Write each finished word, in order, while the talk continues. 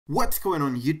What's going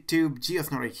on YouTube,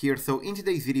 Geosnorric here. So in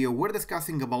today's video we're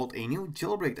discussing about a new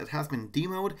jailbreak that has been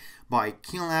demoed by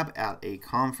Keenlab at a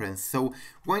conference. So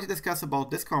we're going to discuss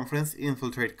about this conference,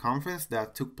 Infiltrate conference,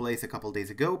 that took place a couple days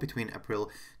ago between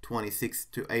April 26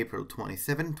 to April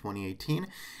 27, 2018.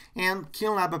 And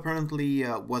Keenlab apparently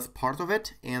was part of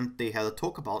it, and they had a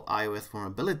talk about iOS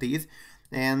vulnerabilities.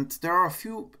 And there are a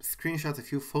few screenshots, a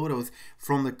few photos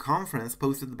from the conference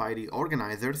posted by the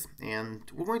organizers, and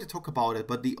we're going to talk about it.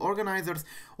 But the organizers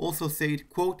also said,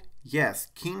 quote, yes,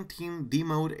 Keen team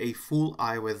demoed a full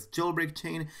iOS jailbreak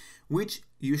chain, which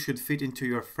you should fit into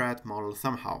your threat model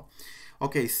somehow.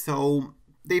 Okay, so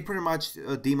they pretty much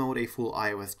demoed a full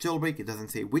iOS jailbreak. It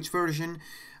doesn't say which version,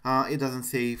 it doesn't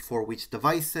say for which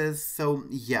devices. So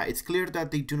yeah, it's clear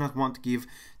that they do not want to give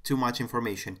too much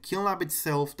information. Keenlab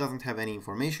itself doesn't have any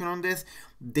information on this.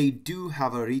 They do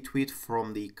have a retweet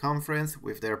from the conference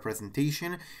with their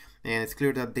presentation, and it's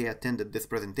clear that they attended this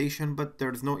presentation, but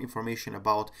there's no information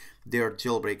about their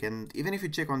jailbreak. And even if you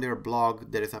check on their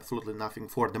blog, there is absolutely nothing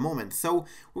for the moment. So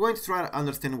we're going to try to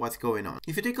understand what's going on.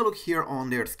 If you take a look here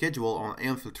on their schedule on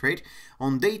Infiltrate,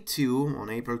 on day 2, on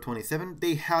April 27,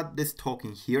 they had this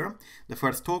talking here. The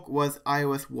first talk was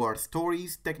iOS War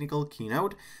Stories Technical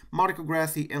Keynote, Marco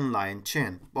Grassi and Liang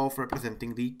Chen, both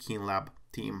representing the Keenlab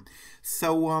team.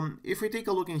 So if we take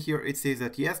a look in here, it says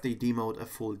that yes, they demoed a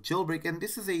full jailbreak, and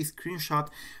this is a screenshot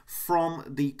from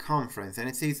the conference, and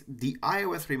it says the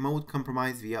iOS remote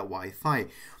compromise via Wi-Fi.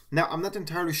 Now, I'm not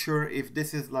entirely sure if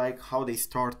this is like how they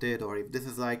started or if this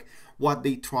is like what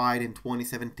they tried in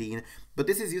 2017, but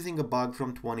this is using a bug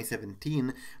from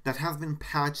 2017 that has been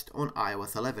patched on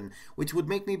iOS 11, which would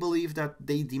make me believe that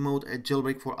they demoed a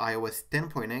jailbreak for iOS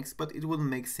 10.x, but it wouldn't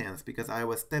make sense because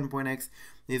iOS 10.x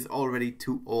is already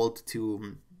too old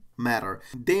to matter.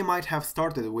 They might have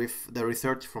started with the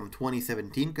research from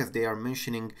 2017 because they are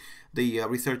mentioning the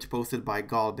research posted by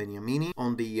Gal Beniamini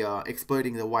on the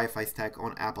exploiting the Wi-Fi stack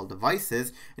on Apple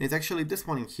devices, and it's actually this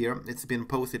one in here. It's been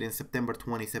posted in September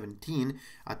 2017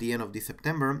 at the end of this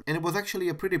September, and it was actually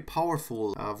a pretty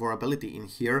powerful vulnerability in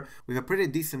here with a pretty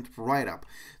decent write-up.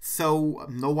 So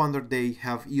no wonder they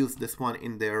have used this one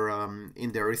in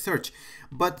their research.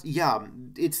 But yeah,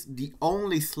 it's the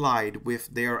only slide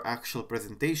with their actual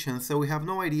presentation, so we have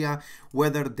no idea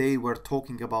whether they were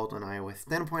talking about an iOS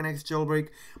 10.x jailbreak,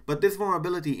 but this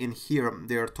vulnerability in here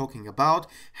they're talking about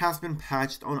has been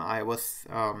patched on iOS,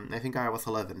 I think iOS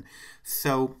 11.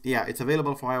 So yeah, it's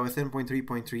available for iOS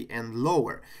 10.3.3 and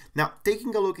lower. Now,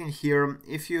 taking a look in here,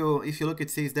 if you look, it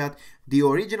says that the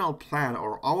original plan,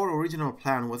 or our original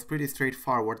plan, was pretty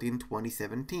straightforward in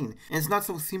 2017. And it's not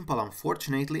so simple,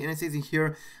 unfortunately, and it says in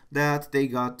here that they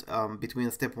got, between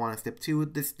step 1 and step 2,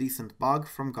 this decent bug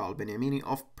from Gal Beniamini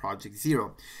of Project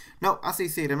Zero. Now, as I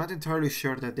said, I'm not entirely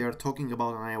sure that they are talking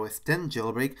about an iOS 10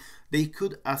 jailbreak. They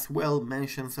could as well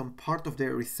mention some part of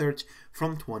their research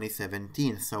from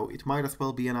 2017, so it might as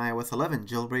well be an iOS 11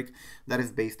 jailbreak that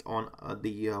is based on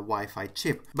the Wi-Fi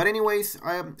chip. But anyways,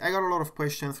 I got a lot of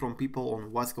questions from people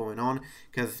on what's going on,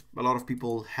 because a lot of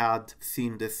people had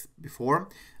seen this before.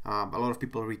 A lot of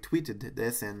people retweeted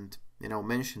this and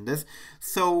mentioned this.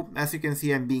 So as you can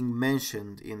see, I'm being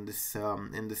mentioned in this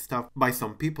stuff by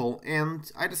some people, and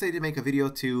I decided to make a video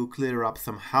to clear up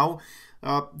somehow.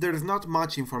 There is not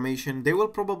much information. They will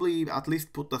probably at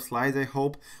least put the slides, I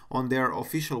hope, on their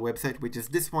official website, which is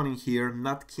this one in here,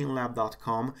 not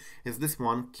keenlab.com. It's this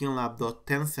one,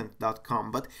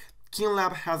 keenlab.tencent.com. But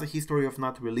Keenlab has a history of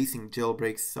not releasing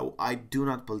jailbreaks, so I do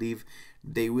not believe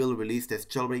they will release this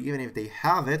jailbreak, even if they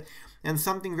have it. And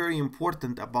something very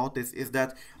important about this is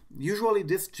that usually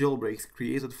this jailbreaks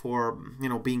created for,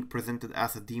 being presented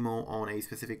as a demo on a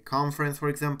specific conference, for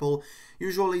example,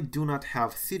 usually do not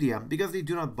have Cydia, because they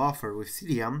do not buffer with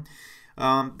Cydia.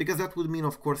 Because that would mean,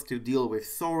 of course, to deal with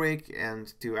Sorek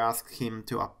and to ask him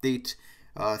to update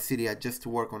Cydia just to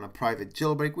work on a private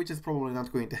jailbreak, which is probably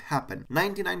not going to happen.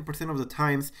 99% of the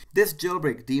times, this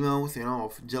jailbreak demos,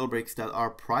 of jailbreaks that are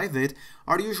private,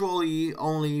 are usually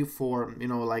only for,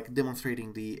 like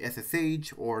demonstrating the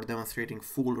SSH or demonstrating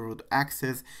full root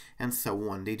access and so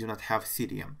on. They do not have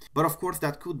Cydia. But of course,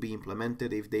 that could be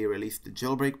implemented if they release the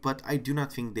jailbreak, but I do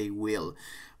not think they will.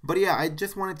 But yeah, I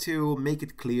just wanted to make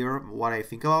it clear what I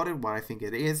think about it, what I think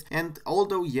it is. And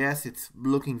although, yes, it's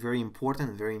looking very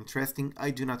important, very interesting, I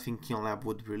do not think Keenlab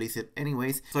would release it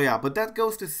anyways. So yeah, but that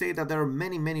goes to say that there are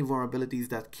many vulnerabilities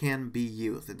that can be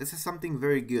used. And this is something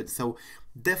very good. So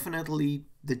definitely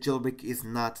the jailbreak is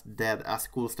not dead, as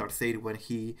Coolstar said when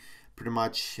he pretty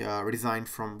much resigned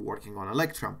from working on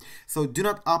Electra. So do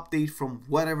not update from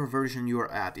whatever version you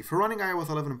are at. If you're running iOS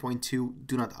 11.2,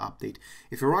 do not update.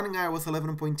 If you're running iOS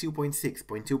 11.2.6,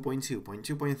 0.2.2,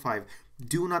 0.2.5,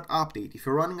 do not update. If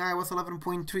you're running iOS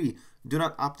 11.3, do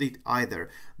not update either.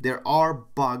 There are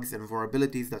bugs and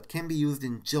vulnerabilities that can be used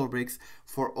in jailbreaks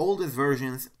for oldest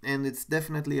versions, and it's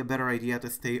definitely a better idea to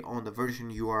stay on the version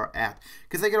you are at.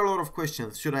 Because I get a lot of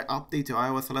questions, should I update to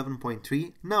iOS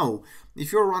 11.3? No.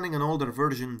 If you're running an older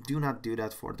version, do not do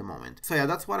that for the moment. So yeah,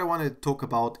 that's what I wanted to talk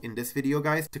about in this video,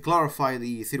 guys, to clarify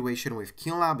the situation with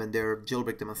Keenlab and their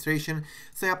jailbreak demonstration.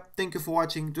 So yeah, thank you for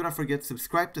watching. Do not forget to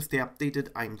subscribe to stay updated.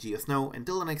 I'm GSNow.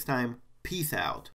 Until the next time, peace out.